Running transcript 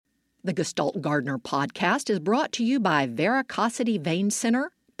The Gestalt Gardener podcast is brought to you by Veracosity Vein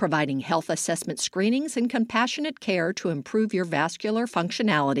Center, providing health assessment screenings and compassionate care to improve your vascular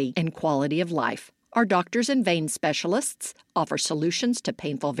functionality and quality of life. Our doctors and vein specialists offer solutions to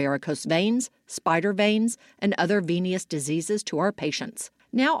painful varicose veins, spider veins, and other venous diseases to our patients.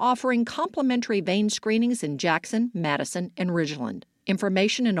 Now offering complimentary vein screenings in Jackson, Madison, and Ridgeland.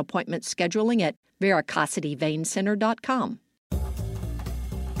 Information and appointment scheduling at veracosityveincenter.com.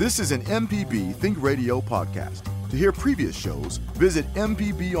 This is an MPB Think Radio podcast. To hear previous shows, visit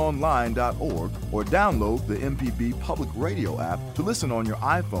mpbonline.org or download the MPB Public Radio app to listen on your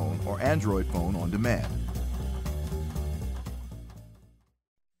iPhone or Android phone on demand.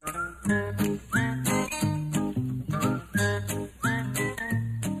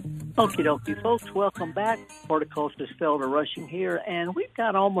 Okie dokie, folks. Welcome back. Horticulturist Felder Rushing here, and we've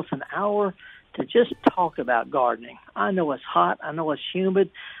got almost an hour to just talk about gardening. I know it's hot. I know it's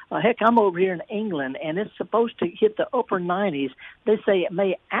humid. Heck, I'm over here in England, and it's supposed to hit the upper 90s. They say it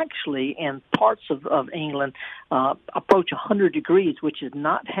may actually, in parts of England, approach 100 degrees, which has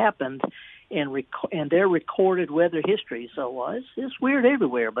not happened in their recorded weather history. So it's weird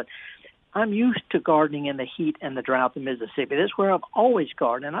everywhere, but I'm used to gardening in the heat and the drought in Mississippi. That's where I've always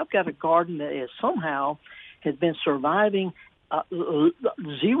gardened, and I've got a garden that is somehow has been surviving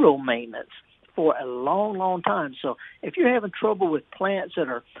zero maintenance for a long, long time. So if you're having trouble with plants that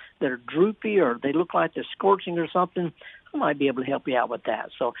are droopy or they look like they're scorching or something, I might be able to help you out with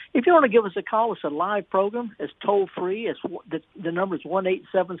that. So if you want to give us a call, it's a live program. It's toll free. It's the number is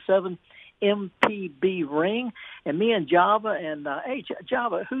 1-877 MPB ring. And me and Java and hey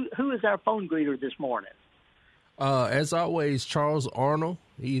Java, who is our phone greeter this morning? As always, Charles Arnold.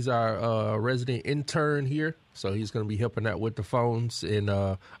 He's our resident intern here, so he's going to be helping out with the phones. And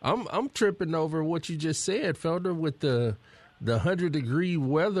I'm tripping over what you just said, Felder, with the 100-degree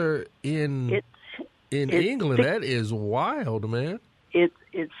weather in England. That is wild, man.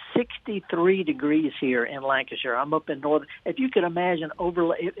 It's 63 degrees here in Lancashire. I'm up in northern. If you could imagine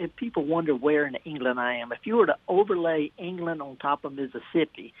overlay, if people wonder where in England I am, if you were to overlay England on top of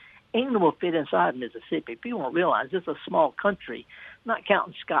Mississippi, England will fit inside Mississippi. People don't realize it's a small country, not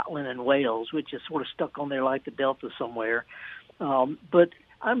counting Scotland and Wales, which is sort of stuck on there like the Delta somewhere. But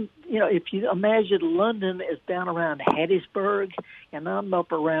if you imagine London is down around Hattiesburg, and I'm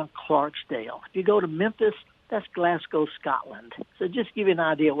up around Clarksdale. If you go to Memphis, that's Glasgow, Scotland. So just give you an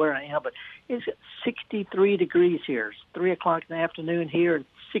idea where I am. But it's 63 degrees here. It's 3 o'clock in the afternoon here. It's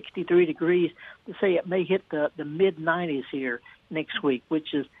 63 degrees. They say it may hit the mid-90s here next week,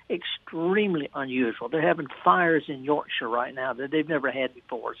 which is extremely unusual. They're having fires in Yorkshire right now that they've never had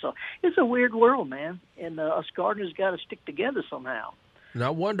before. So it's a weird world, man. And us gardeners got to stick together somehow. And I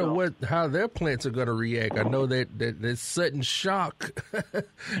wonder how their plants are going to react. I know that sudden shock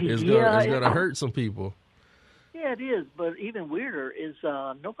is going to hurt some people. Yeah, it is, but even weirder is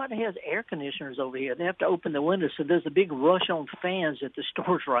nobody has air conditioners over here. They have to open the windows, so there's a big rush on fans at the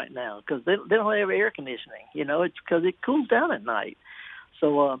stores right now because they don't have air conditioning. It's because it cools down at night.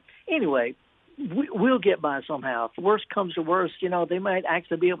 So anyway, we'll get by somehow. If worst comes to worst, they might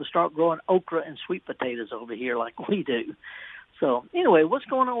actually be able to start growing okra and sweet potatoes over here like we do. So anyway, what's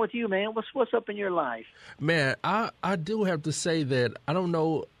going on with you, man? What's up in your life? Man, I do have to say that I don't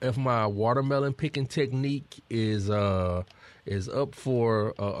know if my watermelon picking technique is up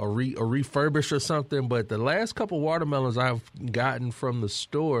for a refurbish or something, but the last couple watermelons I've gotten from the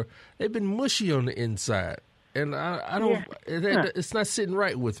store, they've been mushy on the inside, and I don't. Yeah. It's not sitting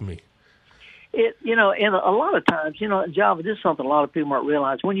right with me. And a lot of times, Java, this is something a lot of people might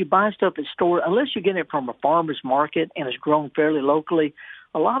realize. When you buy stuff at store, unless you get it from a farmer's market and it's grown fairly locally,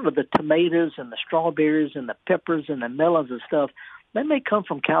 a lot of the tomatoes and the strawberries and the peppers and the melons and stuff, they may come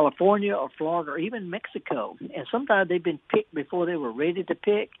from California or Florida or even Mexico. And sometimes they've been picked before they were ready to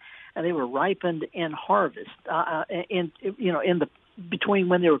pick, and they were ripened in harvest, between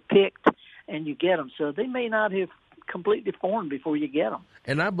when they were picked and you get them. So they may not have completely formed before you get them.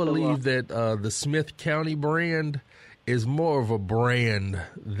 And I believe that the Smith County brand is more of a brand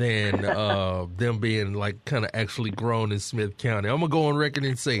than them being like kind of actually grown in Smith County. I'm gonna go on record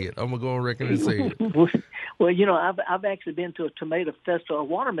and say it. Well, I've actually been to a tomato festival, a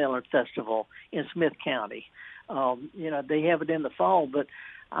watermelon festival in Smith County. They have it in the fall, but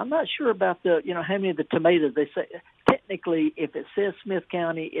I'm not sure about how many of the tomatoes they say. Technically, if it says Smith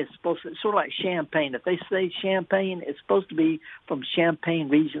County, it's supposed to, it's sort of like Champagne. If they say Champagne, it's supposed to be from Champagne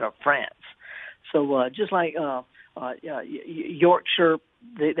region of France. So just like Yorkshire,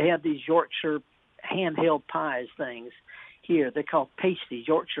 they have these Yorkshire handheld pies things here. They're called pasties,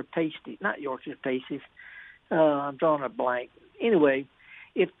 Yorkshire pasties, not Yorkshire pasties. I'm drawing a blank. Anyway,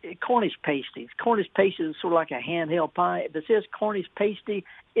 if Cornish pasties is sort of like a handheld pie. If it says Cornish pasty,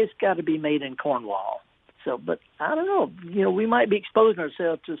 it's got to be made in Cornwall. So, but I don't know. You know, we might be exposing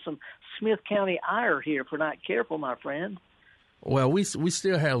ourselves to some Smith County ire here if we're not careful, my friend. Well, we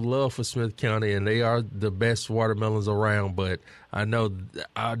still have love for Smith County, and they are the best watermelons around. But I know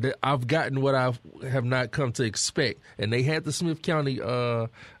I've gotten what I have not come to expect, and they had the Smith County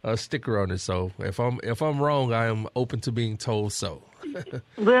sticker on it. So if I'm wrong, I am open to being told so.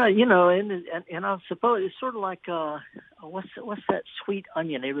 Well, you know, and I suppose it's sort of like what's that sweet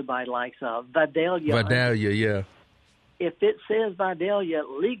onion everybody likes? Vidalia. Vidalia, yeah. If it says Vidalia,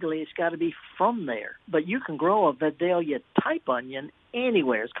 legally it's got to be from there. But you can grow a Vidalia type onion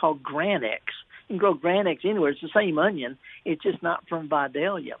anywhere. It's called Granex. You can grow Granex anywhere. It's the same onion. It's just not from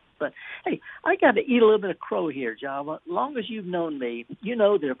Vidalia. But, hey, I got to eat a little bit of crow here, Java. As long as you've known me, you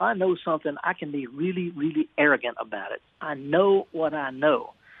know that if I know something, I can be really, really arrogant about it. I know what I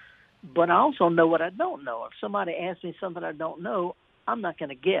know. But I also know what I don't know. If somebody asks me something I don't know, I'm not going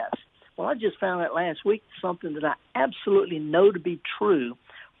to guess. Well, I just found out last week something that I absolutely know to be true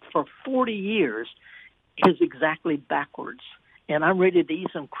for 40 years is exactly backwards. And I'm ready to eat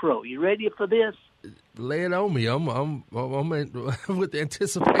some crow. You ready for this? Lay it on me. I'm with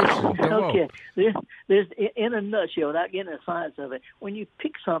anticipation. Come okay. on. There's, in a nutshell, without getting the science of it, when you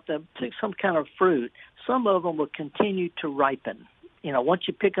pick some kind of fruit, some of them will continue to ripen. You know, once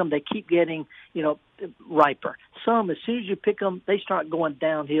you pick them, they keep getting, riper. Some, as soon as you pick them, they start going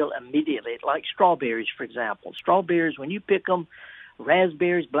downhill immediately, like strawberries, for example. Strawberries, when you pick them,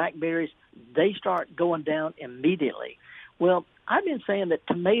 raspberries, blackberries, they start going down immediately. Well, I've been saying that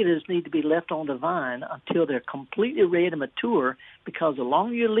tomatoes need to be left on the vine until they're completely ready to mature, because the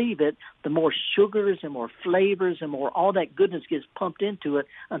longer you leave it, the more sugars and more flavors and more all that goodness gets pumped into it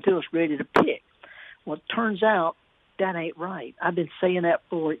until it's ready to pick. Well, it turns out that ain't right. I've been saying that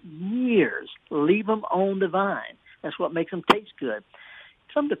for years. Leave them on the vine. That's what makes them taste good.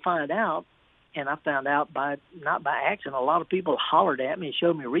 Come to find out, and I found out not by accident, a lot of people hollered at me and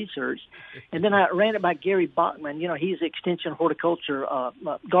showed me research. And then I ran it by Gary Bachman. You know, he's the extension horticulture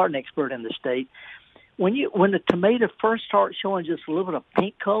garden expert in the state. When the tomato first starts showing just a little bit of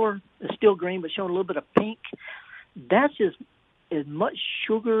pink color, it's still green, but showing a little bit of pink, that's just as much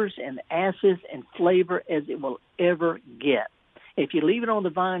sugars and acids and flavor as it will ever get. If you leave it on the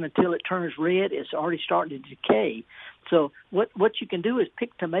vine until it turns red, it's already starting to decay. So what you can do is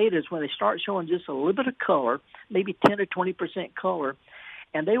pick tomatoes when they start showing just a little bit of color, maybe 10 or 20% color,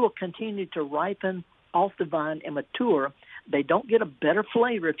 and they will continue to ripen off the vine and mature. They don't get a better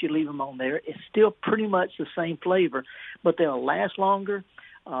flavor if you leave them on there. It's still pretty much the same flavor, but they'll last longer.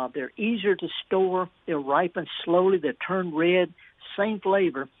 They're easier to store. They'll ripen slowly. They'll turn red. Same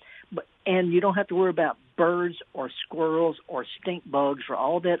flavor, and you don't have to worry about birds or squirrels or stink bugs or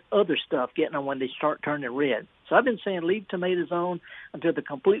all that other stuff getting them when they start turning red. So I've been saying leave tomatoes on until they're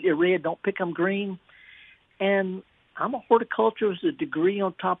completely red. Don't pick them green. And I'm a horticulturist, a degree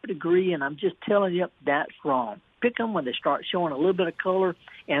on top of degree, and I'm just telling you that's wrong. Pick them when they start showing a little bit of color.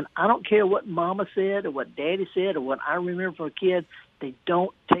 And I don't care what Mama said or what Daddy said or what I remember from a kid. They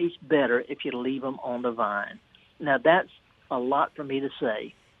don't taste better if you leave them on the vine. Now, that's a lot for me to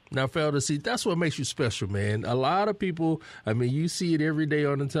say. Now, Felder, see, that's what makes you special, man. A lot of people, I mean, you see it every day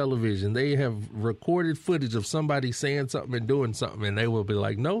on the television. They have recorded footage of somebody saying something and doing something, and they will be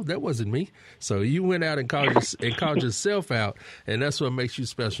like, no, that wasn't me. So you went out and called yourself out, and that's what makes you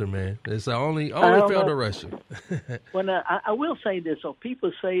special, man. It's the only Felder Russian. Well, I will say this. So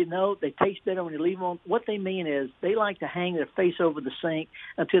people say, no, they taste better when you leave them on. What they mean is they like to hang their face over the sink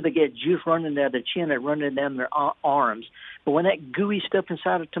until they get juice running down their chin and running down their arms. But when that gooey stuff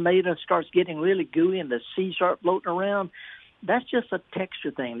inside a tomato starts getting really gooey and the seeds start floating around, that's just a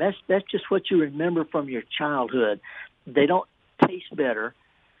texture thing. That's just what you remember from your childhood. They don't taste better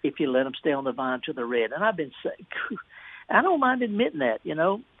if you let them stay on the vine till they're red. And I've been saying, I don't mind admitting that,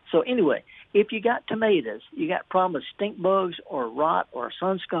 So anyway, if you got tomatoes, you got problem with stink bugs or rot or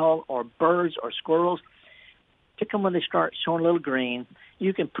sunscald or birds or squirrels, pick them when they start showing a little green.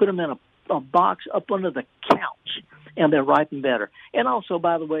 You can put them in a box up under the couch, and they'll ripen better. And also,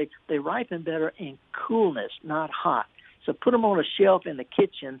 by the way, they ripen better in coolness, not hot. So put them on a shelf in the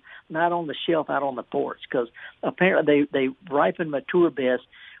kitchen, not on the shelf out on the porch, because apparently they ripen mature best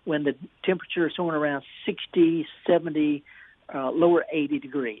when the temperature is somewhere around 60, 70, lower 80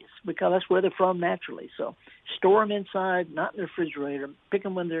 degrees, because that's where they're from naturally. So store them inside, not in the refrigerator. Pick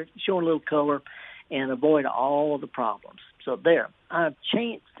them when they're showing a little color, and avoid all of the problems. So there, I've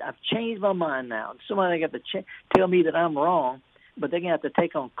changed my mind now. Somebody got to tell me that I'm wrong, but they're going to have to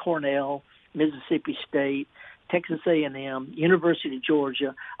take on Cornell, Mississippi State, Texas A&M, University of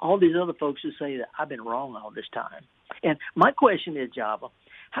Georgia, all these other folks who say that I've been wrong all this time. And my question is, Java,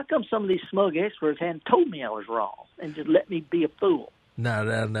 how come some of these smug experts hadn't told me I was wrong and just let me be a fool? Now,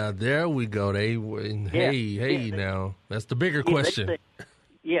 there we go. Now, that's the bigger question.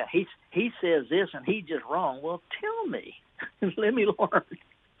 He says this and he's just wrong. Well, tell me. Let me learn.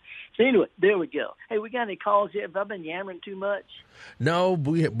 So anyway, there we go. Hey, we got any calls yet? Have I been yammering too much? No,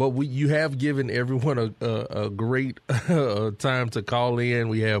 but you have given everyone a great time to call in.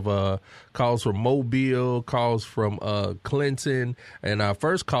 We have calls from Mobile, calls from Clinton, and our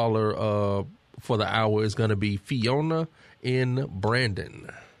first caller for the hour is going to be Fiona in Brandon.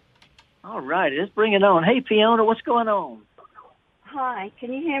 All right, let's bring it on. Hey, Fiona, what's going on? Hi,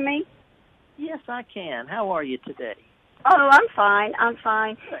 can you hear me? Yes, I can. How are you today? Oh, I'm fine.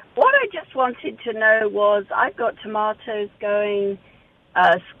 What I just wanted to know was I've got tomatoes going,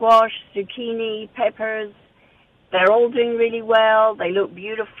 squash, zucchini, peppers. They're all doing really well. They look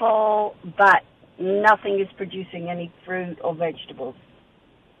beautiful, but nothing is producing any fruit or vegetables.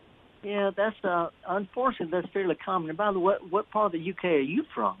 Yeah, that's unfortunately that's fairly common. And by the way, what part of the UK are you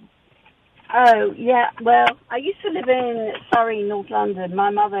from? Oh, yeah. Well, I used to live in Surrey, North London. My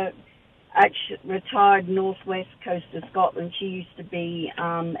mother actually retired northwest coast of Scotland. She used to be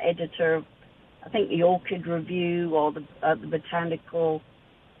editor of, I think, the Orchid Review or the Botanical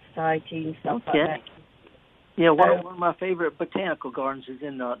Society and stuff like that. Yeah, one of my favorite botanical gardens is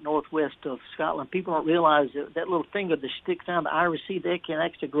in the northwest of Scotland. People don't realize that little finger that sticks down the iris seed, they can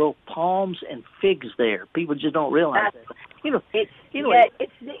actually grow palms and figs there. People just don't realize that. Isn't it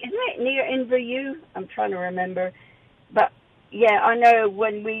near Inverview? I'm trying to remember. But, yeah, I know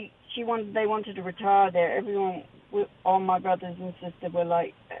when they wanted to retire there, everyone, all my brothers and sisters were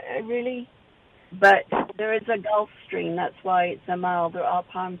like, really? But there is a Gulf Stream. That's why it's a mile. There are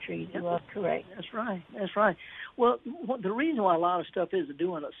palm trees. You are correct. That's right. Well, the reason why a lot of stuff is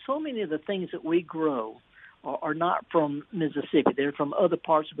doing it, so many of the things that we grow are not from Mississippi. They're from other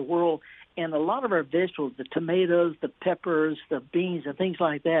parts of the world. And a lot of our vegetables, the tomatoes, the peppers, the beans, and things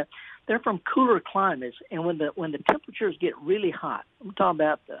like that, they're from cooler climates. And when the temperatures get really hot, I'm talking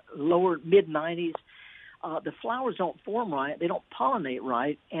about the lower mid-90s, the flowers don't form right, they don't pollinate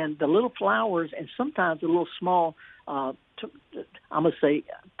right, and the little flowers and sometimes the little small, I'm going to say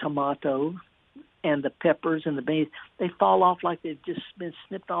tomato and the peppers and the beans, they fall off like they've just been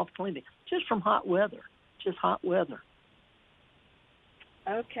snipped off cleanly, just from hot weather,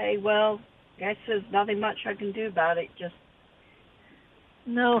 Okay, well, I guess there's nothing much I can do about it, just...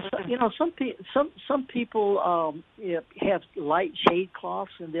 No, some people have light shade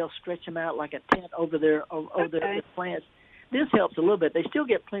cloths and they'll stretch them out like a tent over their plants. This helps a little bit. They still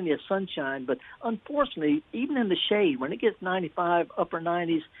get plenty of sunshine, but unfortunately, even in the shade, when it gets 95, upper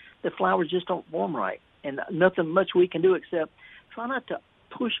 90s, the flowers just don't form right, and nothing much we can do except try not to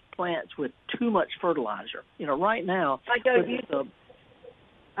push plants with too much fertilizer. Right now I don't use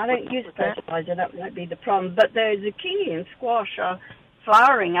fertilizer. That might be the problem. But the zucchini and squash are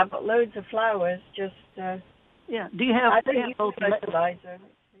flowering. I've got loads of flowers. Just Do you have both fertilizer?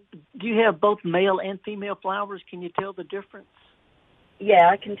 Do you have both male and female flowers? Can you tell the difference? Yeah,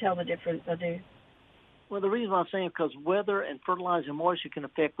 I can tell the difference. I do. Well, the reason I'm saying because weather and fertilizer and moisture can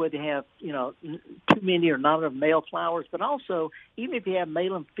affect whether you have too many or not enough male flowers. But also, even if you have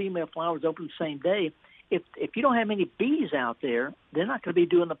male and female flowers open the same day, if you don't have any bees out there, they're not going to be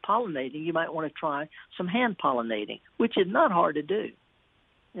doing the pollinating. You might want to try some hand pollinating, which is not hard to do.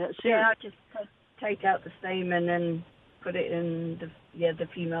 I just take out the stamen and put it in the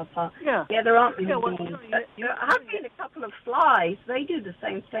female part. Yeah, there aren't many bees. I've seen a couple of flies. They do the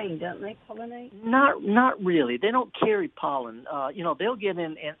same thing, don't they? Pollinate? Not really. They don't carry pollen. They'll get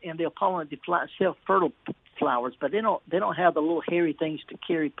in and they'll pollinate the self-fertile flowers, but they don't have the little hairy things to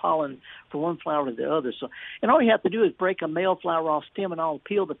carry pollen from one flower to the other. So, and all you have to do is break a male flower off stem and I'll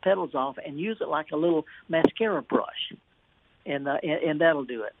peel the petals off and use it like a little mascara brush, and that'll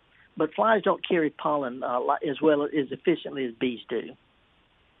do it. But flies don't carry pollen as well as efficiently as bees do.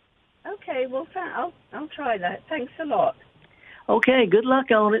 Okay, well, I'll try that. Thanks a lot. Okay, good luck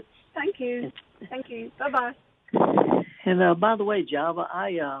on it. Thank you. Bye-bye. And by the way, Java,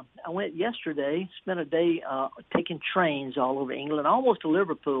 I went yesterday, spent a day taking trains all over England, almost to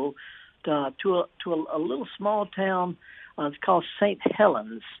Liverpool, to a little small town. It's called St.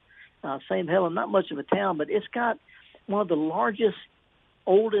 Helens. St. Helens, not much of a town, but it's got one of the largest,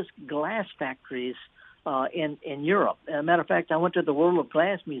 oldest glass factories in Europe. As a matter of fact, I went to the World of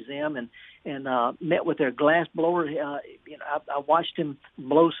Glass Museum and met with their glass blower. I watched him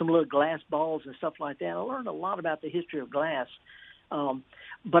blow some little glass balls and stuff like that. I learned a lot about the history of glass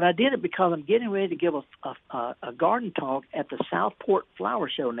But I did it because I'm getting ready to give a garden talk at the Southport Flower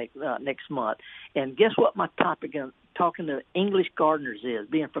Show next month. And guess what my topic in talking to English gardeners is,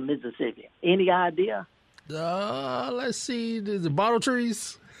 being from Mississippi? Any idea? Let's see. The bottle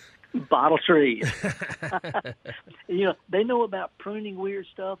trees? Bottle trees. They know about pruning weird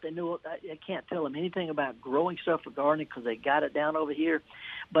stuff. They know I can't tell them anything about growing stuff for gardening because they got it down over here.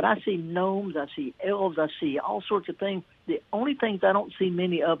 But I see gnomes, I see elves, I see all sorts of things. The only things I don't see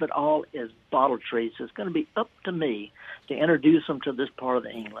many of at all is bottle trees. So it's going to be up to me to introduce them to this part of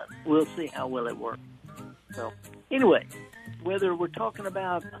England. We'll see how well it works. So anyway, whether we're talking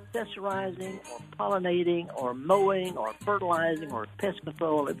about accessorizing or pollinating or mowing or fertilizing or pest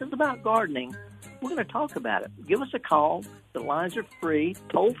control, if it's about gardening, we're going to talk about it. Give us a call. The lines are free,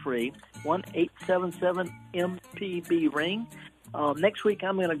 toll-free, 1-877-MPB-RING. Next week,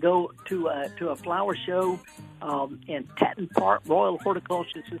 I'm going to go to a flower show in Tatton Park, Royal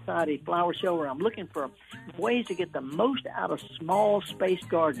Horticultural Society flower show, where I'm looking for ways to get the most out of small space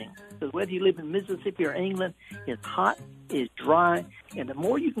gardening. Because whether you live in Mississippi or England, it's hot, it's dry, and the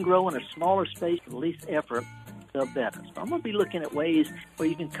more you can grow in a smaller space with least effort, the better. So I'm going to be looking at ways where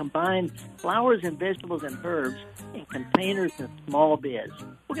you can combine flowers and vegetables and herbs in containers and small beds.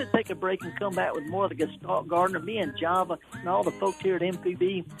 We're going to take a break and come back with more of the Gestalt Gardener, me and Java, and all the folks here at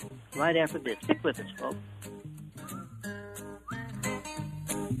MPB right after this. Stick with us, folks.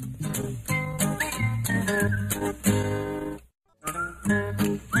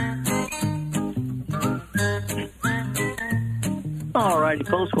 All righty,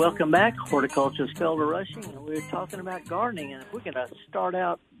 folks, welcome back. Horticulturist Felder Rushing, and we're talking about gardening, and we're going to start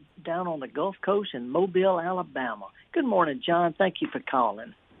out down on the Gulf Coast in Mobile, Alabama. Good morning, John. Thank you for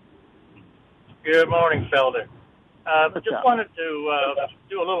calling. Good morning, Felder. Just wanted to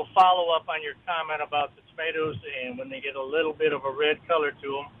do a little follow-up on your comment about the tomatoes and when they get a little bit of a red color to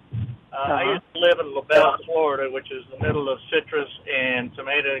them. I used to live in LaBelle, Florida, which is the middle of citrus and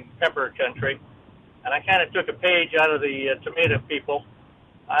tomato and pepper country. And I kind of took a page out of the tomato people.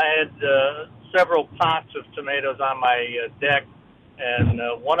 I had several pots of tomatoes on my deck, and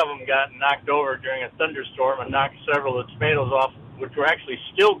one of them got knocked over during a thunderstorm and knocked several of the tomatoes off, which were actually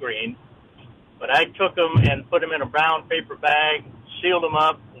still green. But I took them and put them in a brown paper bag, sealed them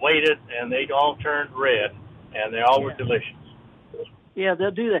up, waited, and they all turned red, and they all were delicious. Yeah,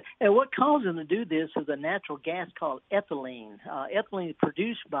 they'll do that. And what causes them to do this is a natural gas called ethylene. Ethylene is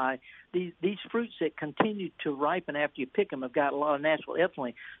produced by these fruits that continue to ripen after you pick them have got a lot of natural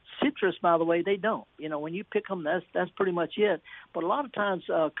ethylene. Citrus, by the way, they don't. When you pick them, that's pretty much it. But a lot of times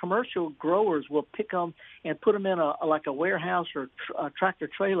commercial growers will pick them and put them in a warehouse or a tractor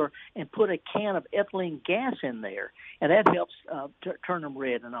trailer and put a can of ethylene gas in there, and that helps turn them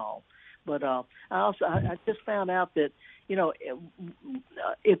red and all. But I just found out that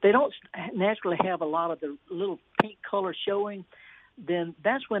if they don't naturally have a lot of the little pink color showing, then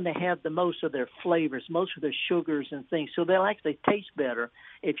that's when they have the most of their flavors, most of their sugars and things. So they'll actually taste better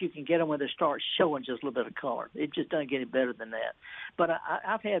if you can get them when they start showing just a little bit of color. It just doesn't get any better than that. But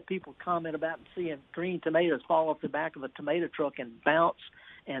I've had people comment about seeing green tomatoes fall off the back of a tomato truck and bounce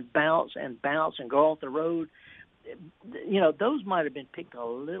and bounce and bounce and go off the road. Those might have been picked a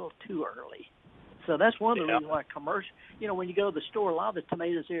little too early. So that's one of the reasons why commercial, when you go to the store, a lot of the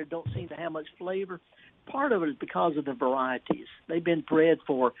tomatoes there don't seem to have much flavor. Part of it is because of the varieties. They've been bred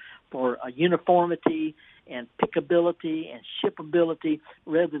for uniformity and pickability and shippability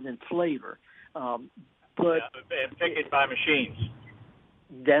rather than flavor. And picked by machines.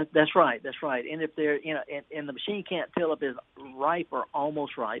 That's right. And if they're, and the machine can't tell if it's ripe or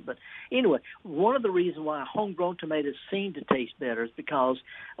almost ripe. But anyway, one of the reasons why homegrown tomatoes seem to taste better is because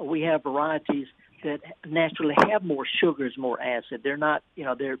we have varieties that naturally have more sugars, more acid. They're not,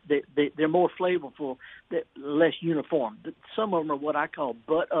 they're more flavorful, less uniform. Some of them are what I call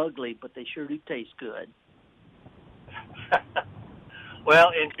butt ugly, but they sure do taste good. Well,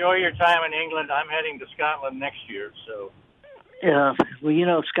 enjoy your time in England. I'm heading to Scotland next year, so.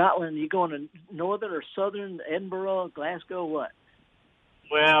 Scotland, you going to northern or southern, Edinburgh, Glasgow, what?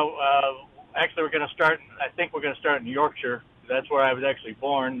 Well, actually, we're going to start in Yorkshire. That's where I was actually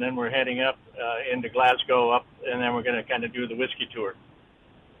born. Then we're heading up into Glasgow and then we're going to kind of do the whiskey tour.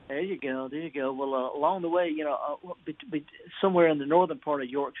 There you go. Well, along the way, somewhere in the northern part of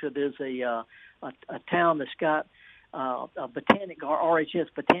Yorkshire, there's a town that's got a botanic garden, RHS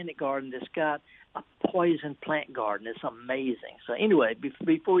Botanic Garden, that's got a poison plant garden. It's amazing. So anyway,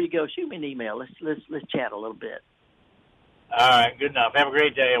 before you go, shoot me an email. Let's chat a little bit. All right, good enough. Have a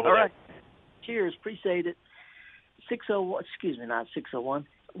great day over there. All right. Cheers. Appreciate it. 601,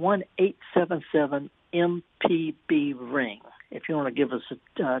 1-877-MPB-RING. if you want to give us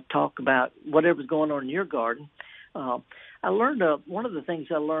a talk about whatever's going on in your garden. I learned one of the things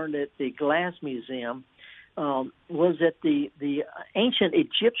I learned at the Glass Museum was that the ancient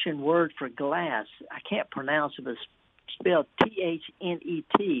Egyptian word for glass, I can't pronounce it, but it's spelled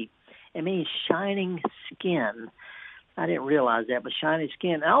T-H-N-E-T. It means shining skin. I didn't realize that, but shining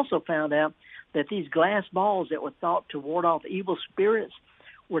skin. I also found out that these glass balls that were thought to ward off evil spirits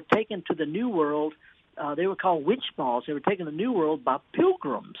were taken to the New World. They were called witch balls. They were taken to the New World by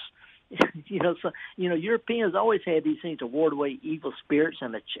pilgrims. Europeans always had these things to ward away evil spirits,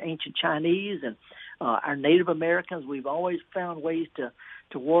 and the ancient Chinese and our Native Americans, we've always found ways to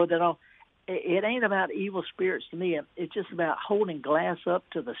ward that off. It ain't about evil spirits to me. It's just about holding glass up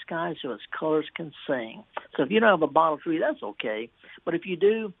to the sky so its colors can sing. So if you don't have a bottle tree, that's okay. But if you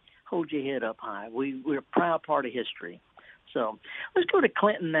do, hold your head up high. We're a proud part of history. So let's go to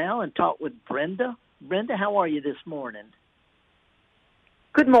Clinton now and talk with Brenda. Brenda, how are you this morning?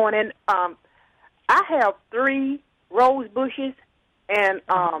 Good morning. I have 3 rose bushes, and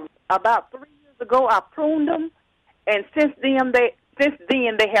about 3 years ago I pruned them, and since then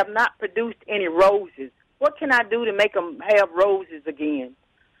they have not produced any roses. What can I do to make them have roses again?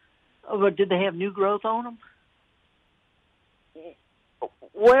 Oh, but did they have new growth on them?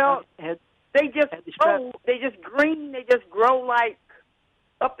 Well, they just grow. They just green. They just grow like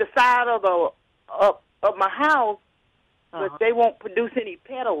up the side of of my house. But they won't produce any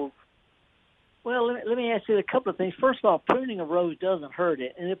petals. Well, let me ask you a couple of things. First of all, pruning a rose doesn't hurt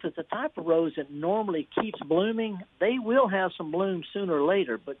it. And if it's a type of rose that normally keeps blooming, they will have some bloom sooner or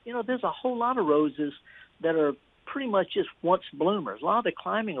later. But, there's a whole lot of roses that are pretty much just once bloomers. A lot of the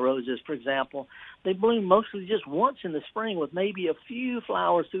climbing roses, for example, they bloom mostly just once in the spring with maybe a few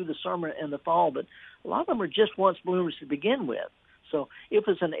flowers through the summer and the fall. But a lot of them are just once bloomers to begin with. So if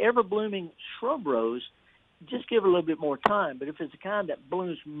it's an ever-blooming shrub rose, just give it a little bit more time. But if it's the kind that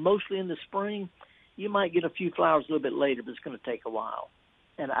blooms mostly in the spring, you might get a few flowers a little bit later, but it's going to take a while.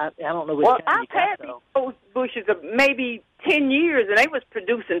 And I don't know what kind you got, I've had those bushes of maybe 10 years, and they was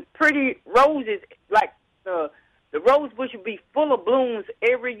producing pretty roses. Like the rose bush would be full of blooms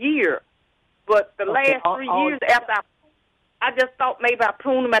every year. But the last 3 years after I just thought maybe I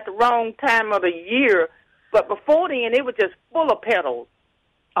pruned them at the wrong time of the year. But before then, it was just full of petals.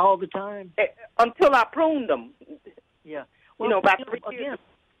 All the time? Until I pruned them. Yeah. Well, about 3 years. Again,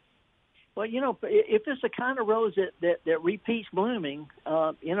 well, if it's the kind of rose that repeats blooming,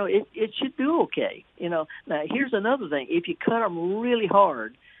 it should do okay. Now, here's another thing. If you cut them really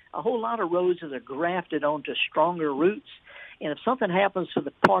hard, a whole lot of roses are grafted onto stronger roots. And if something happens to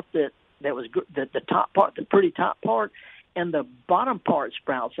the part that was the top part, the pretty top part, and the bottom part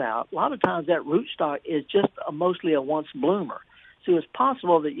sprouts out, a lot of times that rootstock is just mostly a once bloomer. So it's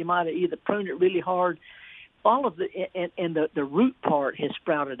possible that you might have either pruned it really hard, and the root part has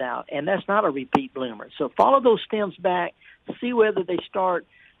sprouted out, and that's not a repeat bloomer. So follow those stems back, see whether they start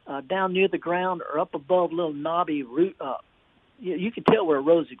down near the ground or up above little knobby root. You can tell where a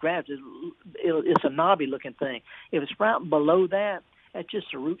rose is grafted. It's a knobby-looking thing. If it's sprouting below that, that's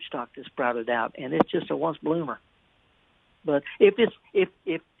just a rootstock that sprouted out, and it's just a once bloomer. But if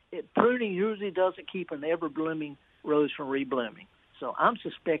pruning usually doesn't keep an ever-blooming rose from reblooming. So I'm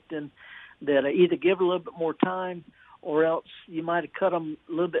suspecting that either give it a little bit more time, or else you might have cut them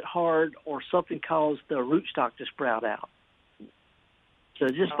a little bit hard, or something caused the rootstock to sprout out. So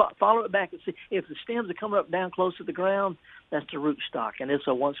just follow it back and see. If the stems are coming up down close to the ground, that's the rootstock, and it's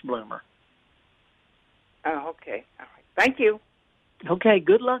a once bloomer. Oh, okay. All right. Thank you. Okay,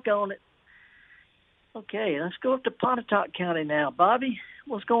 good luck on it. Okay, let's go up to Pontotoc County now. Bobby,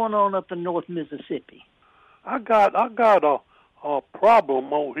 what's going on up in North Mississippi? I got a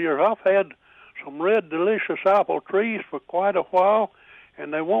problem over here. I've had some red delicious apple trees for quite a while,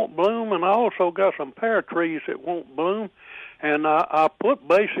 and they won't bloom. And I also got some pear trees that won't bloom. And I put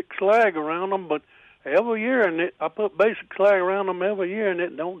basic slag around them, but every year, I put basic slag around them every year, and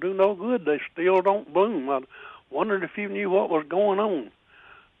it don't do no good. They still don't bloom. I wondered if you knew what was going on.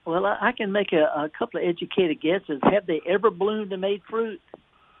 Well, I can make a couple of educated guesses. Have they ever bloomed and made fruit?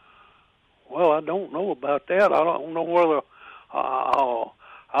 Well, I don't know about that. I don't know whether.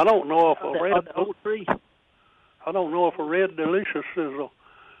 I don't know if a red old tree. I don't know if a red delicious is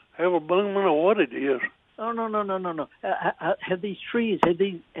ever blooming or what it is. Oh no. Have these trees? Have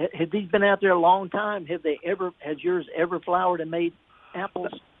these been out there a long time? Has yours ever flowered and made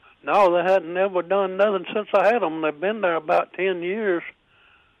apples? No, they hadn't ever done nothing since I had them. They've been there about 10 years.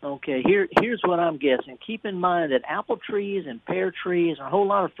 Okay, here's what I'm guessing. Keep in mind that apple trees and pear trees and a whole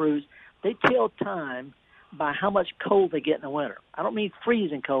lot of fruits, they tell time by how much cold they get in the winter. I don't mean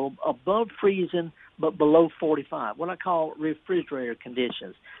freezing cold, above freezing, but below 45, what I call refrigerator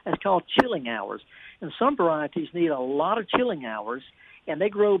conditions. That's called chilling hours. And some varieties need a lot of chilling hours, and they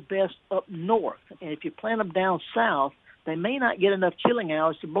grow best up north. And if you plant them down south, they may not get enough chilling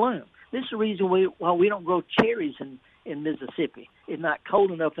hours to bloom. This is the reason why we don't grow cherries in Mississippi. It's not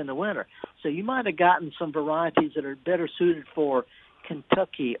cold enough in the winter. So you might have gotten some varieties that are better suited for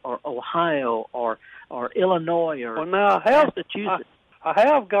Kentucky or Ohio or Illinois or Massachusetts. I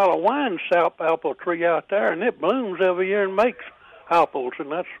have got a wine sap apple tree out there, and it blooms every year and makes apples,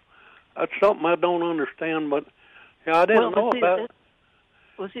 and that's something I don't understand, but I didn't know about it.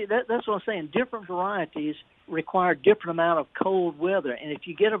 Well, see, that's what I'm saying. Different varieties require different amount of cold weather, and if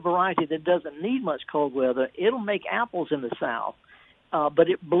you get a variety that doesn't need much cold weather, it'll make apples in the south,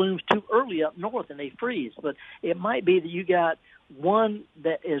 but it blooms too early up north and they freeze. But it might be that you got one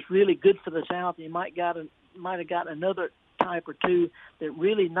that is really good for the south, and you might have got another type or two that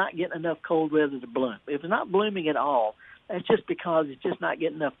really not getting enough cold weather to bloom. If it's not blooming at all, that's just because it's just not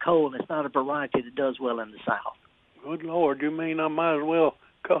getting enough cold, and it's not a variety that does well in the south. Good Lord, you mean I might as well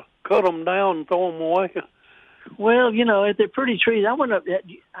cut them down and throw them away? Well, if they're pretty trees, I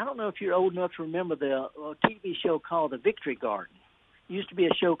don't know if you're old enough to remember the TV show called The Victory Garden. It used to be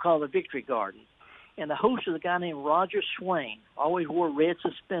a show called The Victory Garden, and the host was a guy named Roger Swain, always wore red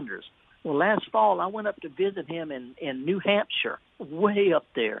suspenders. Well, last fall, I went up to visit him in New Hampshire, way up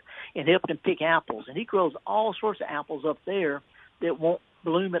there, and helped him pick apples. And he grows all sorts of apples up there that won't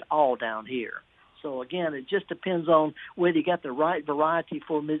bloom at all down here. So, again, it just depends on whether you got the right variety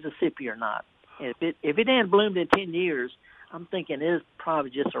for Mississippi or not. And if it hadn't bloomed in 10 years, I'm thinking it's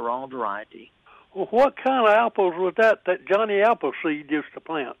probably just the wrong variety. Well, what kind of apples was that Johnny Appleseed used to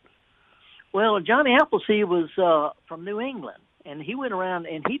plant? Well, Johnny Appleseed was from New England. And he went around,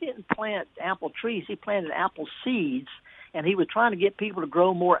 and he didn't plant apple trees. He planted apple seeds, and he was trying to get people to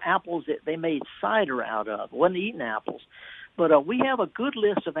grow more apples that they made cider out of. Wasn't eating apples. But we have a good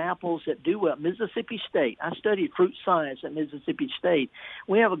list of apples that do well. Mississippi State, I studied fruit science at Mississippi State.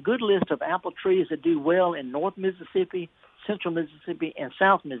 We have a good list of apple trees that do well in North Mississippi, Central Mississippi, and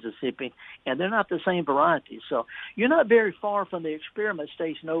South Mississippi, and they're not the same varieties. So you're not very far from the experiment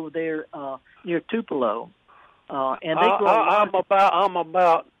station over there near Tupelo. And they grow I'm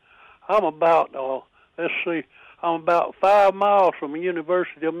about 5 miles from the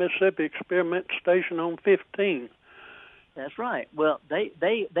University of Mississippi Experiment Station on 15. That's right. Well,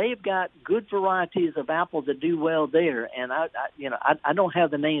 they've got good varieties of apples that do well there, and I don't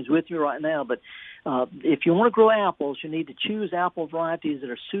have the names with me right now, but if you want to grow apples, you need to choose apple varieties that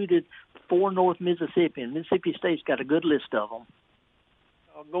are suited for North Mississippi, and Mississippi State's got a good list of them.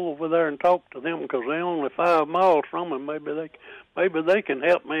 I'll go over there and talk to them because they're only 5 miles from me. Maybe they can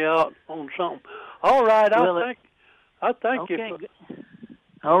help me out on something. All right, I thank you.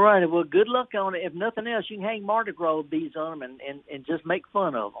 All right, well, good luck on it. If nothing else, you can hang Mardi Gras beads on them and just make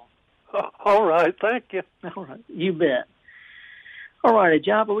fun of them. All right, thank you. All right, you bet. All righty,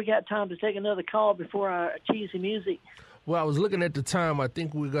 Jabba, we got time to take another call before our cheesy music. Well, I was looking at the time. I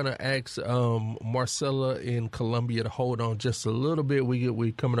think we're going to ask Marcella in Columbia to hold on just a little bit.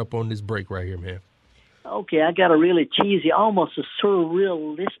 We coming up on this break right here, man. Okay, I got a really cheesy, almost a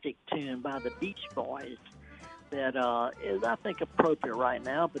surrealistic tune by the Beach Boys that is, I think, appropriate right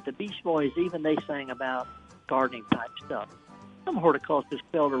now. But the Beach Boys, even they sang about gardening type stuff. I'm horticulturist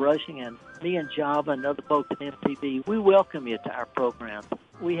Felder Rushing, and me and Java and other folks at MPB, we welcome you to our program.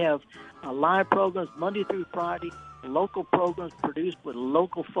 We have live programs Monday through Friday, local programs produced with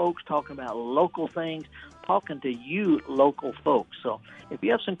local folks talking about local things, talking to you local folks. So if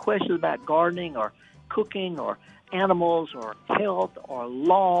you have some questions about gardening or cooking or animals or health or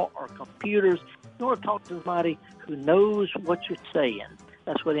law or computers, you want to talk to somebody who knows what you're saying.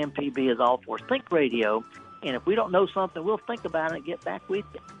 That's what MPB is all for. Think radio. And if we don't know something, we'll think about it and get back with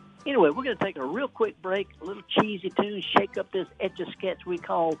you. Anyway, we're going to take a real quick break, a little cheesy tune, shake up this Etch-a-Sketch we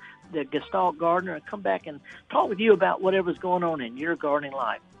call the Gestalt Gardener, and come back and talk with you about whatever's going on in your gardening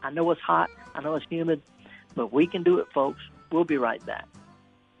life. I know it's hot, I know it's humid, but we can do it, folks. We'll be right back.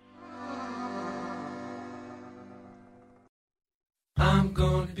 I'm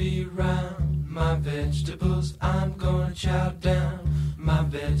going to be around my vegetables. I'm going to chow down my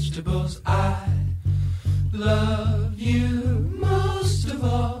vegetables. I love you most of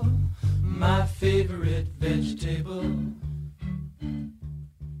all, my favorite vegetable.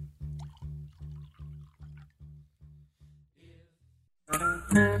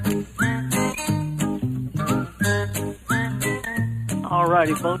 All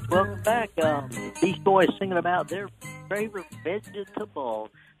righty, folks, welcome back. Beach Boys singing about their favorite vegetable.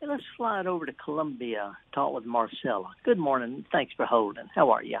 And let's slide over to Columbia, talk with Marcella. Good morning. Thanks for holding.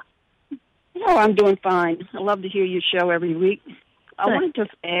 How are you? Oh, I'm doing fine. I love to hear your show every week. I wanted to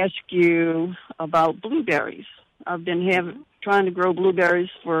ask you about blueberries. I've been trying to grow blueberries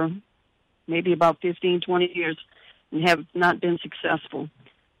for maybe about 15, 20 years and have not been successful.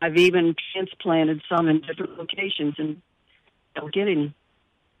 I've even transplanted some in different locations and don't get any.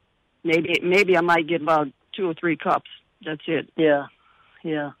 Maybe I might get about 2 or 3 cups. That's it. Yeah.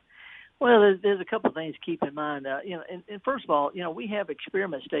 Well, there's a couple of things to keep in mind. And first of all, we have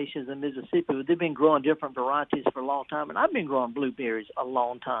experiment stations in Mississippi. They've been growing different varieties for a long time, and I've been growing blueberries a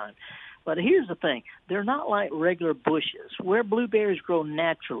long time. But here's the thing. They're not like regular bushes. Where blueberries grow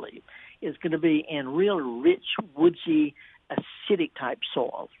naturally is going to be in real rich, woodsy, acidic-type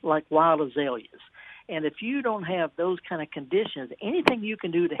soils, like wild azaleas. And if you don't have those kind of conditions, anything you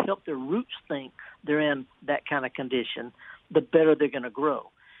can do to help the roots think they're in that kind of condition, the better they're going to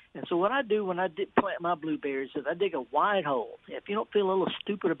grow. And so what I do when I plant my blueberries is I dig a wide hole. If you don't feel a little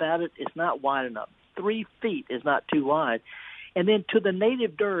stupid about it, it's not wide enough. 3 feet is not too wide. And then to the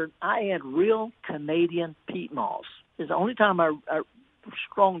native dirt, I add real Canadian peat moss. It's the only time I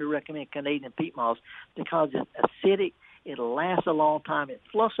strongly recommend Canadian peat moss because it's acidic. It'll last a long time. It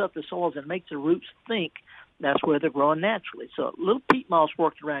fluffs up the soils and makes the roots think that's where they're growing naturally. So a little peat moss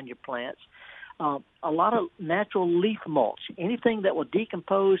worked around your plants. A lot of natural leaf mulch, anything that will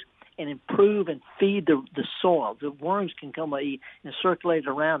decompose and improve and feed the soil. The worms can come and eat and circulate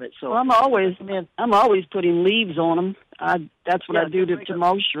around it. So I'm always putting leaves on them. That's what I do to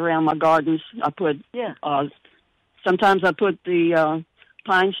mulch around my gardens. I put sometimes I put the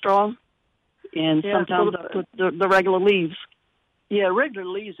pine straw, and sometimes I put the regular leaves. Yeah, regular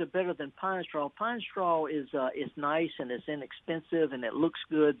leaves are better than pine straw. Pine straw is nice and it's inexpensive and it looks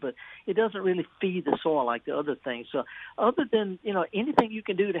good, but it doesn't really feed the soil like the other things. So, other than anything you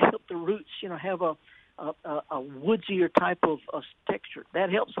can do to help the roots, have a woodsier type of texture, that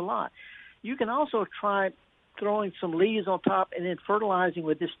helps a lot. You can also try throwing some leaves on top and then fertilizing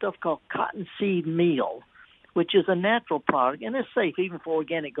with this stuff called cottonseed meal, which is a natural product and it's safe even for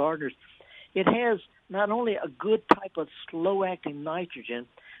organic gardeners. It has not only a good type of slow-acting nitrogen,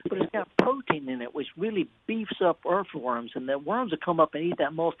 but it's got protein in it, which really beefs up earthworms, and the worms will come up and eat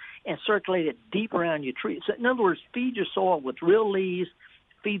that moss and circulate it deep around your tree. So, in other words, feed your soil with real leaves,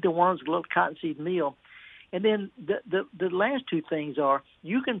 feed the worms with a little cottonseed meal. And then the last 2 things are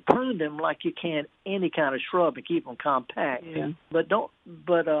you can prune them like you can any kind of shrub and keep them compact, And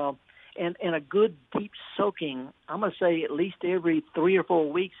a good deep soaking, I'm going to say at least every 3 or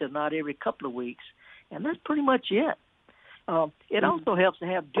 4 weeks, if not every couple of weeks. And that's pretty much it. It also helps to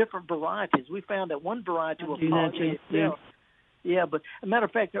have different varieties. We found that one variety will pollinate itself. Yeah, but as a matter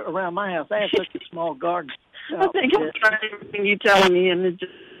of fact, around my house, I have such a small garden. I think I'm trying everything you're telling me, and it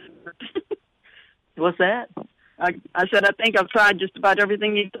just... What's that? I said I think I've tried just about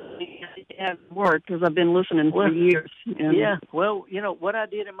everything you told me. It hasn't worked because I've been listening for years. Yeah, well, what I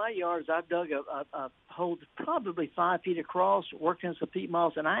did in my yard is I dug a hole probably 5 feet across, worked in some peat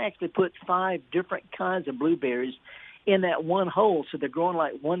moss, and I actually put 5 different kinds of blueberries in that one hole, so they're growing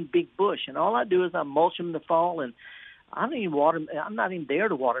like one big bush. And all I do is I mulch them in the fall, and I don't even water them. I'm not even there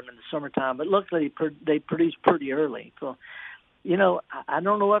to water them in the summertime, but luckily they produce pretty early. So, I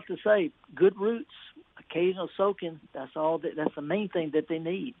don't know what to say. Good roots, occasional soaking. That's all. That's the main thing that they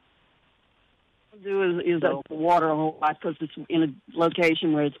need. What I do is water a whole lot because it's in a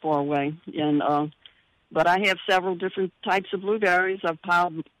location where it's far away. And but I have several different types of blueberries. I've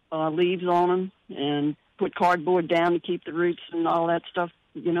piled leaves on them and put cardboard down to keep the roots and all that stuff,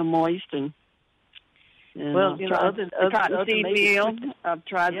 moist. And well, the cottonseed meal, I've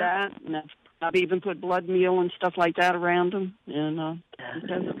tried that, and I've even put blood meal and stuff like that around them, and it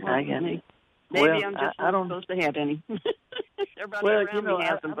doesn't work for me. Maybe I'm just not supposed to have any. Everybody around me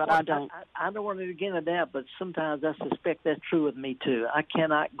has them, but I don't. I don't want to get into that, but sometimes I suspect that's true with me, too. I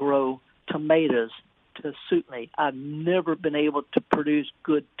cannot grow tomatoes to suit me. I've never been able to produce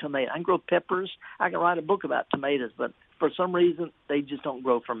good tomatoes. I can grow peppers. I can write a book about tomatoes, but for some reason, they just don't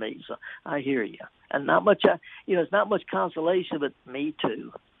grow for me. So I hear you. And not much, it's not much consolation, but me,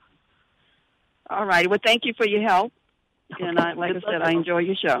 too. All right. Well, thank you for your help. And like I said, I enjoy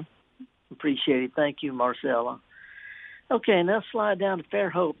your show. Appreciate it. Thank you, Marcella. Okay, now slide down to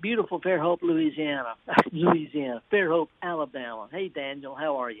Fairhope, beautiful Fairhope, Louisiana. Fairhope, Alabama. Hey, Daniel,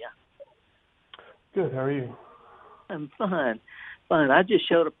 how are you? Good, how are you? I'm fine. I just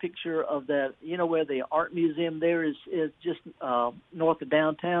showed a picture of that, where the art museum there is just north of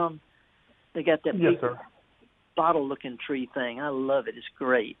downtown. They got that big bottle-looking tree thing. I love it. It's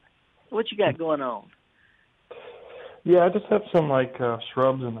great. What you got going on? Yeah, I just have some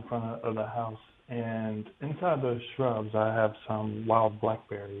shrubs in the front of the house, and inside those shrubs, I have some wild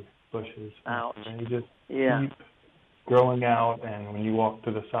blackberry bushes. Ouch. And they just Yeah. keep growing out, and when you walk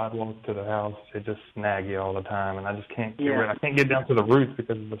to the sidewalk to the house, they just snag you all the time, and I just can't get rid. I can't get down to the roots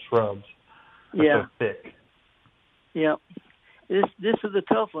because of the shrubs. They're so thick. Yeah. This is a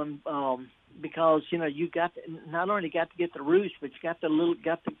tough one because you got to, not only got to get the roots, but you got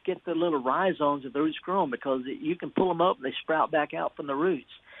to get the little rhizomes of the roots grown, because you can pull them up and they sprout back out from the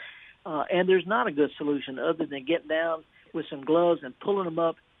roots. And there's not a good solution other than getting down with some gloves and pulling them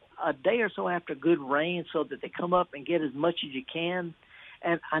up a day or so after good rain so that they come up and get as much as you can.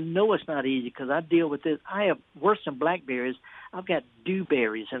 And I know it's not easy because I deal with this. I have, worse than blackberries, I've got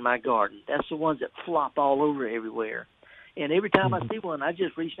dewberries in my garden. That's the ones that flop all over everywhere. And every time I see one, I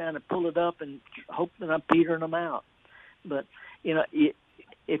just reach down and pull it up and hope that I'm petering them out. But,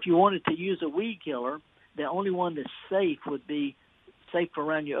 if you wanted to use a weed killer, the only one that's safe would be safe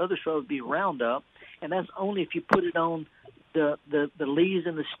around your other shrub would be Roundup, and that's only if you put it on the leaves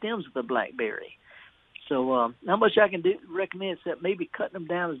and the stems of the blackberry. So not much I can recommend except maybe cutting them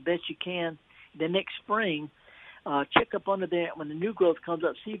down as best you can. Then next spring, check up under there when the new growth comes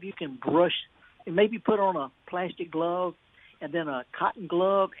up. See if you can brush and maybe put on a plastic glove and then a cotton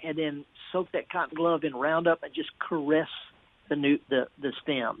glove, and then soak that cotton glove in Roundup and just caress the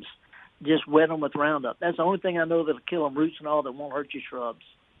stems. Just wet them with Roundup. That's the only thing I know that'll kill them, roots and all, that won't hurt your shrubs.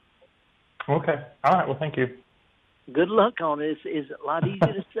 Okay. All right. Well, thank you. Good luck on it. It's a lot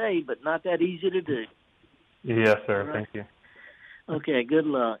easier to say, but not that easy to do. Yes, sir. Right. Thank you. Okay, good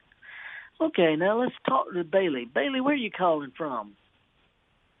luck. Okay, now let's talk to Bailey. Bailey, where are you calling from?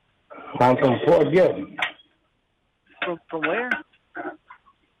 I'm from Fort Gibbon. From where?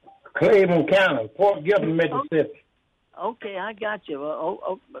 Cleveland County, Fort Gibbon, Mississippi. Okay, I got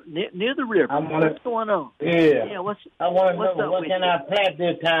you. Near the river. What's going on? Yeah. I want to know what can I plant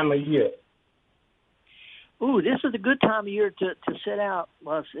this time of year? Ooh, this is a good time of year to set out.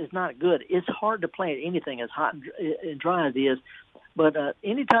 Well, it's not good. It's hard to plant anything as hot and dry as it is. But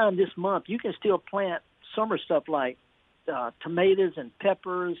anytime this month, you can still plant summer stuff like tomatoes and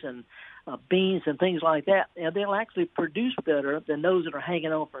peppers and beans and things like that. And they'll actually produce better than those that are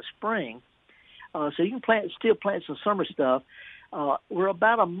hanging on for spring. So you can still plant some summer stuff. We're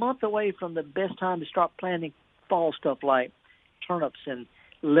about a month away from the best time to start planting fall stuff like turnips and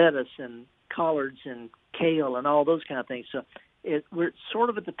lettuce and collards and kale and all those kind of things. So we're sort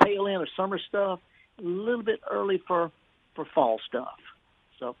of at the tail end of summer stuff, a little bit early for fall stuff.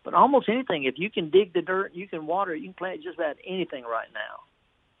 So, but almost anything, if you can dig the dirt, you can water it, you can plant just about anything right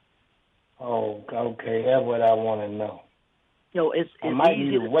now. Oh, okay. That's what I want to know. It's I might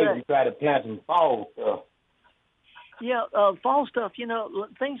easy need to wait to try to plant some fall stuff. Yeah, fall stuff,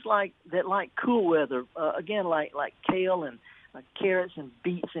 things like that, like cool weather, again, like kale and carrots and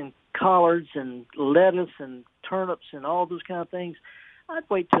beets and collards and lettuce and turnips and all those kind of things. I'd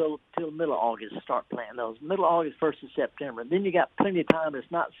wait till middle of August to start planting those. Middle of August, 1st of September. Then you got plenty of time. It's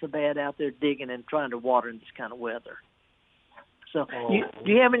not so bad out there digging and trying to water in this kind of weather. So,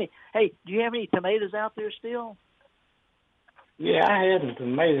 do you have any tomatoes out there still? Yeah, I had some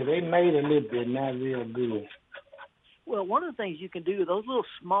tomatoes. They made a little bit, not real good. Well, one of the things you can do, those little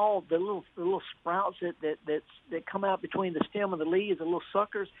small, the little sprouts that come out between the stem and the leaves, the little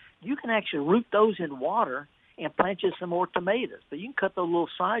suckers, you can actually root those in water and plant you some more tomatoes. But you can cut those little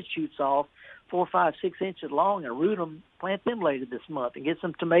side shoots off 4, 5, 6 inches long and root them, plant them later this month and get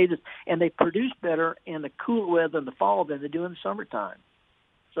some tomatoes. And they produce better in the cool weather in the fall than they do in the summertime.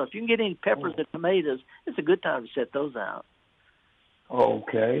 So if you can get any peppers or tomatoes, it's a good time to set those out.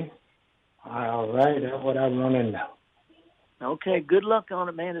 Okay. All right. That's what I want to know. Okay. Good luck on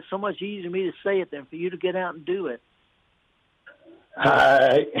it, man. It's so much easier for me to say it than for you to get out and do it. All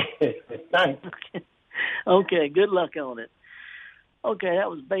right. Thanks. Okay. Good luck on it. Okay. That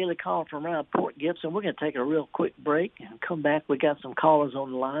was Bailey calling from around Port Gibson. We're going to take a real quick break and come back. We got some callers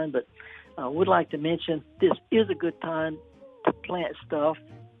on the line, but we'd like to mention this is a good time to plant stuff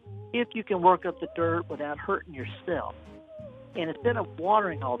if you can work up the dirt without hurting yourself. And instead of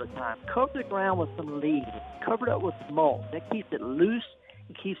watering all the time, cover the ground with some leaves. Cover it up with mulch. That keeps it loose.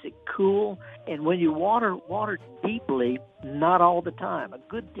 It keeps it cool. And when you water deeply, not all the time. A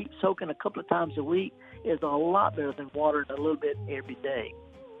good deep soaking a couple of times a week is a lot better than watering a little bit every day.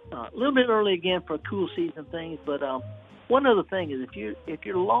 A little bit early again for cool season things, but one other thing is if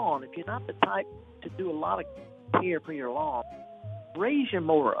your lawn, if you're not the type to do a lot of care for your lawn, raise your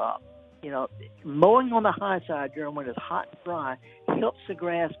mower up. Mowing on the high side during when it's hot and dry helps the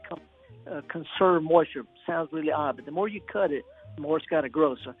grass conserve moisture. Sounds really odd, but the more you cut it, more it's got to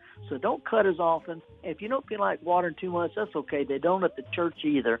grow. So don't cut as often. If you don't feel like watering too much, that's okay. They don't at the church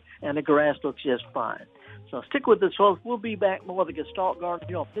either, and the grass looks just fine. So stick with us, folks. We'll be back more with the Gestalt Garden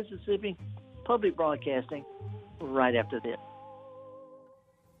here on Mississippi Public Broadcasting right after this.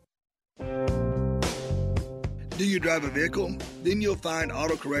 Do you drive a vehicle? Then you'll find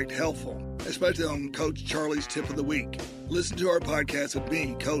AutoCorrect helpful, especially on Coach Charlie's Tip of the Week. Listen to our podcast with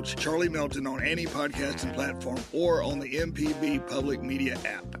me, Coach Charlie Melton, on any podcasting platform or on the MPB Public Media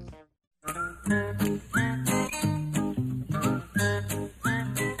app.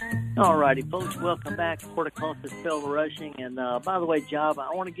 All righty, folks, welcome back. Horticulturist Felder Rushing, and by the way, Job,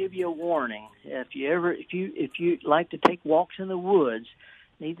 I want to give you a warning. If you like to take walks in the woods,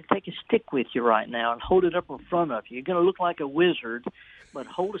 you need to take a stick with you right now and hold it up in front of you. You're going to look like a wizard, but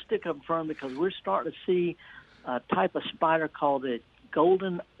hold a stick up in front because we're starting to see a type of spider called the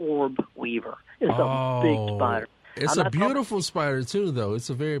golden orb weaver. It's a big spider. It's a beautiful spider too, though.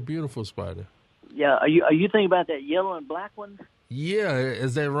 It's a very beautiful spider. Yeah, are you thinking about that yellow and black one? Yeah,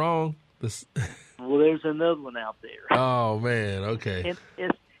 is that wrong? Well, there's another one out there. Oh man, okay.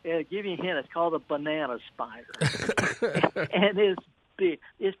 It'll give you a hint. It's called a banana spider, and it's big.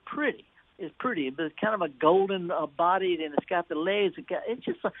 It's pretty. It's pretty, but it's kind of a golden bodied, and it's got the legs.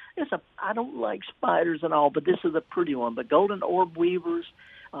 It's a. I don't like spiders and all, but this is a pretty one. But golden orb weavers,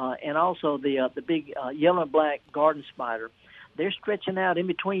 and also the big yellow and black garden spider. They're stretching out in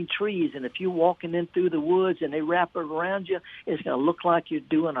between trees, and if you're walking in through the woods and they wrap it around you, it's going to look like you're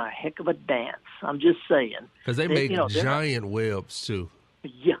doing a heck of a dance. I'm just saying. Because they make giant webs, too.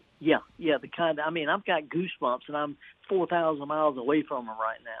 Yeah, the kind of, I've got goosebumps, and I'm 4,000 miles away from them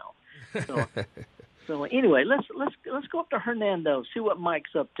right now. So anyway, let's go up to Hernando, see what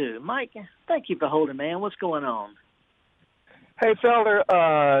Mike's up to. Mike, thank you for holding, man. What's going on? Hey,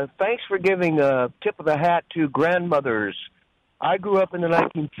 Felder, thanks for giving a tip of the hat to grandmothers. I grew up in the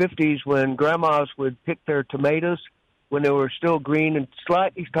 1950s when grandmas would pick their tomatoes when they were still green and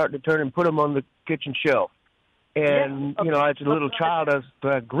slightly starting to turn and put them on the kitchen shelf. And, as a little child, I was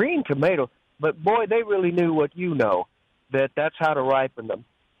a green tomato. But, boy, they really knew what you know, that's how to ripen them.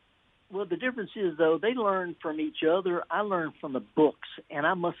 Well, the difference is, though, they learned from each other. I learned from the books, and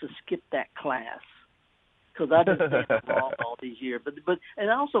I must have skipped that class because I've been saying it wrong all these years. But and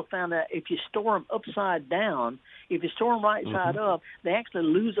I also found out if you store them upside down, if you store them right side up, they actually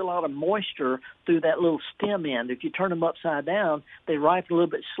lose a lot of moisture through that little stem end. If you turn them upside down, they ripen a little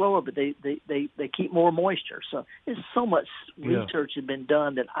bit slower, but they keep more moisture. So there's so much research has been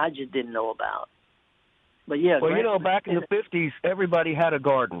done that I just didn't know about. But yeah, well, back in the 50s, everybody had a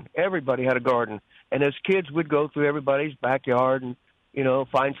garden. Everybody had a garden. And as kids, we'd go through everybody's backyard and,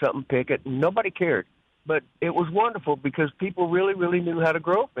 find something, pick it, and nobody cared. But it was wonderful because people really, really knew how to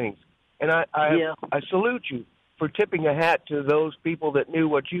grow things. And I salute you for tipping a hat to those people that knew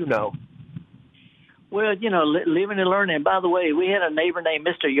what you know. Well, living and learning. And by the way, we had a neighbor named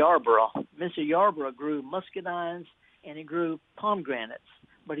Mr. Yarborough. Mr. Yarborough grew muscadines and he grew pomegranates.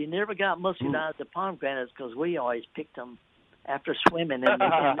 But he never got muscadines or pomegranates because we always picked them after swimming in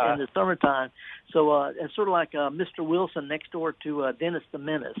the summertime. So it's sort of like Mr. Wilson next door to Dennis the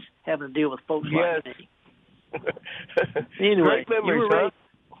Menace, having to deal with folks like me. Anyway,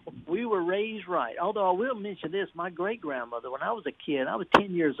 we were raised right. Although I will mention this, my great-grandmother, when I was a kid, I was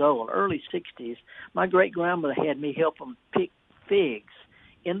 10 years old, early 60s, my great-grandmother had me help them pick figs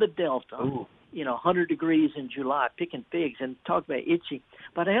in the Delta. Ooh. 100 degrees in July, picking figs, and talk about itchy.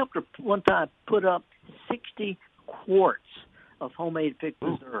 But I helped her one time put up 60 quarts of homemade fig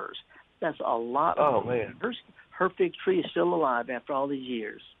preserves. That's a lot. Oh, man. Her fig tree is still alive after all these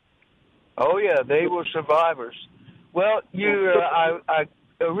years. Oh, yeah, they were survivors. Well, I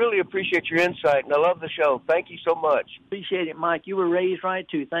really appreciate your insight, and I love the show. Thank you so much. Appreciate it, Mike. You were raised right,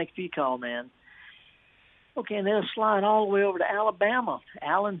 too. Thank you for your call, man. Okay, and then I'll slide all the way over to Alabama.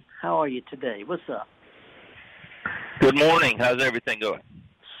 Alan, how are you today? What's up? Good morning. How's everything going?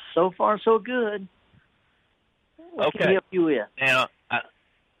 So far, so good. What can I help you with? Now,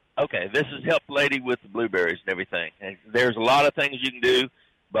 this is Help Lady with the blueberries and everything. And there's a lot of things you can do,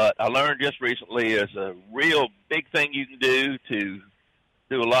 but I learned just recently there's a real big thing you can do to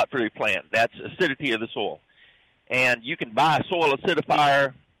do a lot for your plant. That's acidity of the soil. And you can buy a soil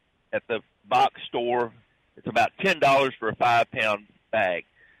acidifier at the box store. It's about $10 for a 5-pound bag.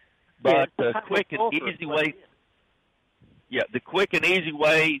 But the quick and easy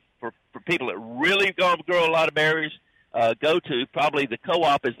way, for people that really going to grow a lot of berries, go to probably the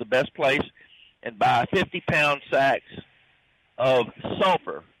co-op is the best place and buy 50-pound sacks of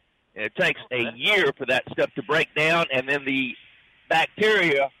sulfur. And it takes a year for that stuff to break down, and then the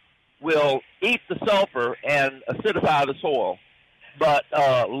bacteria will eat the sulfur and acidify the soil. but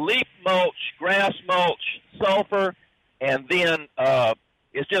leaf mulch, grass mulch, sulfur, and then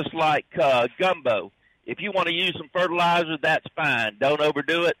it's just like gumbo. If you want to use some fertilizer, that's fine. Don't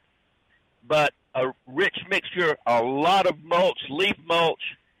overdo it. But a rich mixture, a lot of mulch, leaf mulch.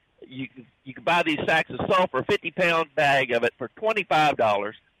 You can buy these sacks of sulfur, 50-pound bag of it for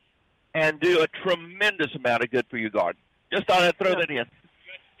 $25, and do a tremendous amount of good for your garden. Just thought I'd throw that in.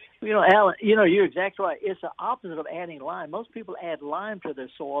 You know, Alan, you're exactly right. It's the opposite of adding lime. Most people add lime to their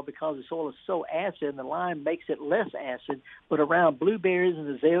soil because the soil is so acid, and the lime makes it less acid. But around blueberries and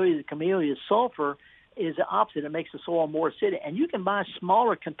azaleas and camellias, sulfur is the opposite. It makes the soil more acidic. And you can buy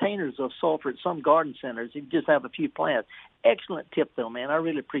smaller containers of sulfur at some garden centers. You just have a few plants. Excellent tip, though, man. I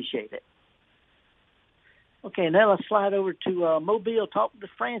really appreciate it. Okay, now let's slide over to Mobile, talk to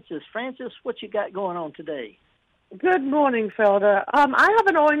Francis. Francis, what you got going on today? Good morning, Felder. I have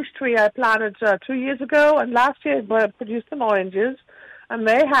an orange tree I planted 2 years ago, and last year it produced some oranges. I'm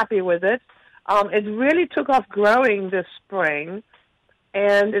very happy with it. It really took off growing this spring,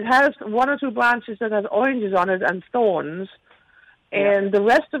 and it has one or two branches that has oranges on it and thorns, and the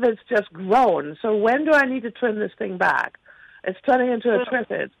rest of it's just grown. So when do I need to trim this thing back? It's turning into a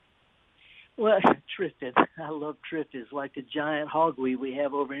triffid. Well, triffid. I love triffids, like the giant hogweed we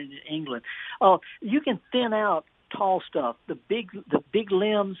have over in England. You can thin out tall stuff, the big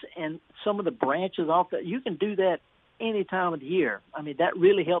limbs and some of the branches off that. You can do that any time of the year. I mean, that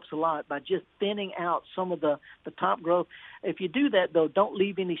really helps a lot by just thinning out some of the top growth. If you do that, though, don't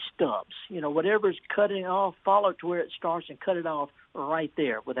leave any stubs. Whatever's cutting off, follow it to where it starts and cut it off right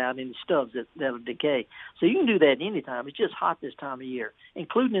there without any stubs that'll decay. So you can do that anytime. It's just hot this time of year,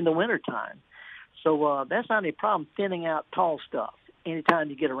 including in the wintertime. So that's not any problem thinning out tall stuff anytime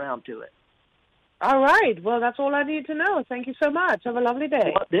you get around to it. All right. Well, that's all I need to know. Thank you so much. Have a lovely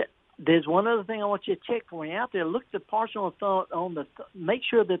day. Well, there's one other thing I want you to check for you out there. Look at the partial on the. Make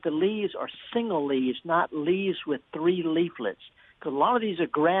sure that the leaves are single leaves, not leaves with 3 leaflets. Because a lot of these are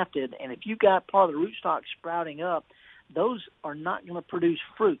grafted, and if you got part of the rootstock sprouting up, those are not going to produce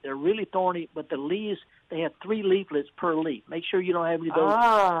fruit. They're really thorny, but the leaves, they have 3 leaflets per leaf. Make sure you don't have any of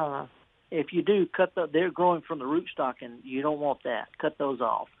those. If you do, they're growing from the rootstock, and you don't want that. Cut those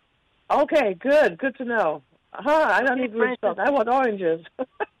off. Okay, good. Good to know. I don't need rootstock. I want oranges.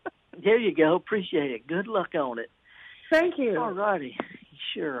 There you go. Appreciate it. Good luck on it. Thank you. All righty.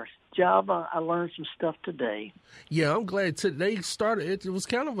 Sure. Java, I learned some stuff today. Yeah, I'm glad they started. It was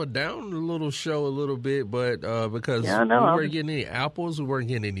kind of a down little show a little bit, but because we weren't getting any apples, we weren't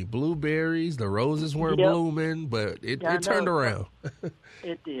getting any blueberries, the roses weren't blooming, but it turned around.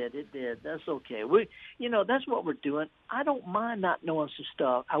 It did. That's okay. That's what we're doing. I don't mind not knowing some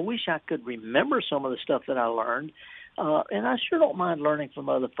stuff. I wish I could remember some of the stuff that I learned, and I sure don't mind learning from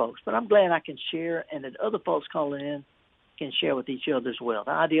other folks, but I'm glad I can share, and that other folks calling in can share with each other as well.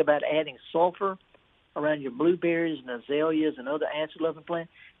 The idea about adding sulfur around your blueberries and azaleas and other acid-loving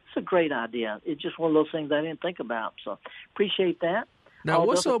plants, it's a great idea. It's just one of those things I didn't think about, so appreciate that. Now,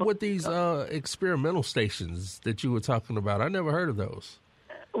 what's up with these experimental stations that you were talking about? I never heard of those.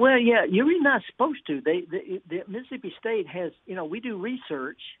 Well, yeah, you're really not supposed to. The Mississippi State has, we do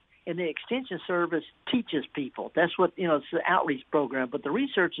research, and the Extension Service teaches people. That's what, it's the outreach program, but the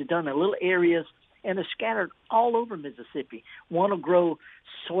research is done in little areas, and they're scattered all over Mississippi. One will grow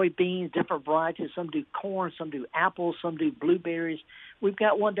soybeans, different varieties. Some do corn, some do apples, some do blueberries. We've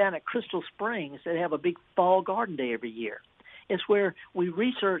got one down at Crystal Springs that have a big fall garden day every year. It's where we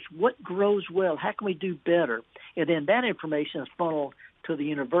research what grows well, how can we do better, and then that information is funneled to the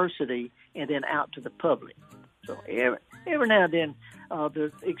university and then out to the public. So every now and then,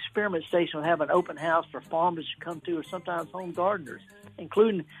 the experiment station will have an open house for farmers to come to, or sometimes home gardeners,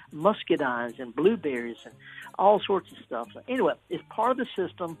 including muscadines and blueberries and all sorts of stuff. So anyway, it's part of the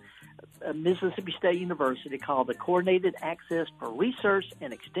system of Mississippi State University called the Coordinated Access for Research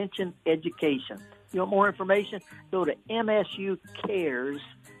and Extension Education. You want more information? Go to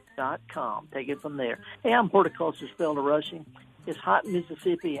msucares.com. Take it from there. Hey, I'm horticulturist Felder Rushing. It's hot in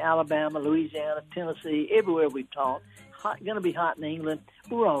Mississippi, Alabama, Louisiana, Tennessee, everywhere we've talked. Going to be hot in England.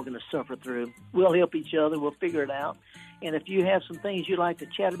 We're all going to suffer through. We'll help each other. We'll figure it out. And if you have some things you'd like to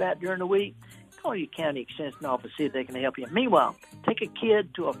chat about during the week, call your county extension office, see if they can help you. Meanwhile, take a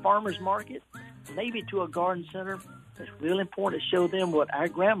kid to a farmer's market, maybe to a garden center. It's real important to show them what our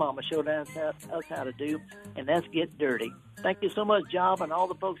grandmama showed us how to do, and that's get dirty. Thank you so much, Job, and all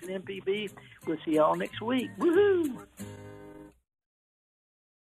the folks at MPB. We'll see y'all next week. Woohoo!